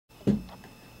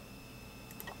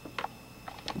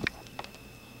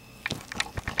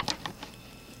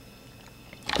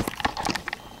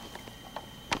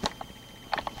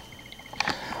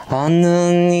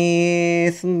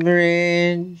Underneath the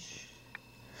bridge,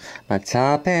 my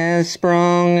top has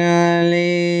sprung a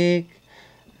leak,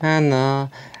 and the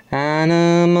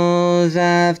animals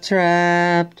I've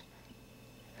trapped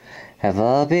have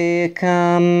all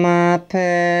become my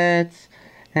pets,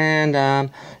 and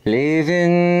I'm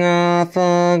living off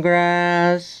the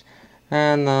grass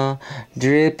and the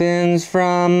drippings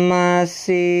from my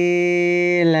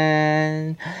ceiling.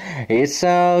 It's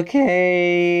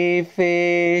okay,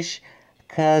 fish,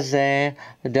 'cause they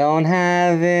don't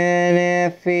have any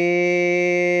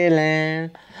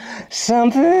feeling.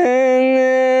 Something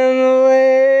in the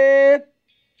way,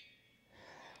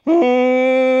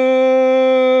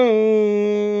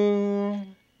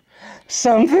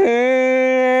 something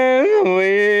in the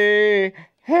way,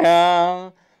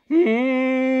 yeah.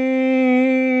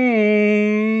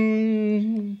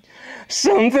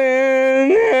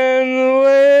 Something in the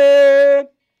way,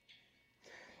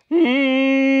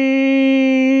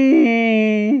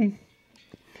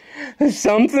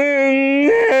 something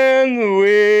in the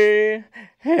way,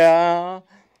 yeah.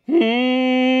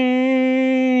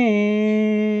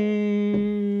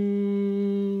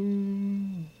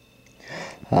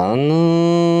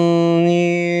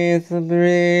 Underneath the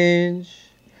bridge,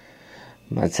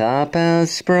 my top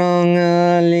has sprung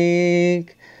a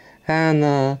leak, and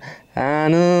the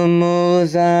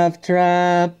animals I've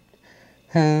trapped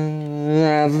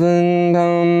have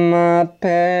become my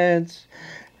pets,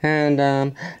 and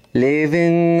I'm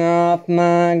living off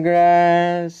my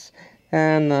grass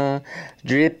and the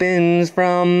drippings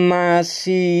from my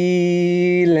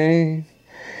ceiling.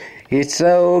 It's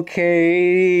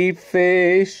okay,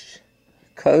 fish,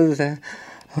 'cause I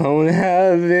don't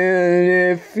have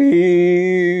any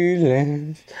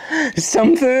feelings.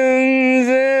 Something's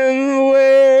in the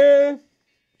way,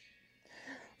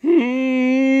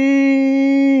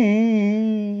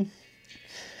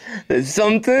 there's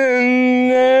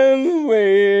something in the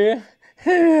way,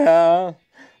 yeah.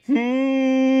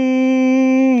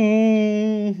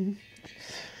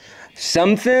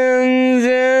 Something's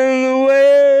in the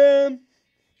way,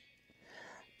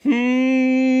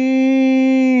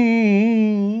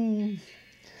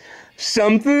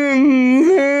 something's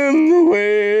in the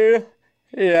way,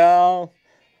 yeah.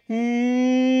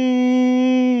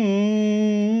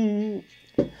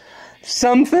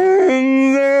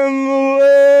 Something's in the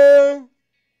way,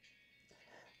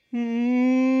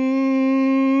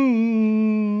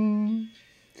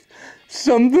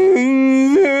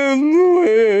 something's in the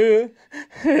way,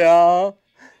 yeah.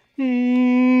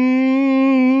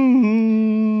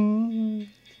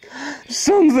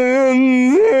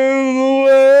 Something's in the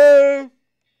way,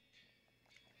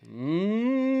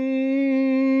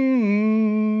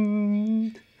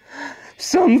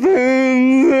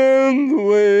 something's in the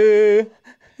way,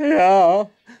 yeah.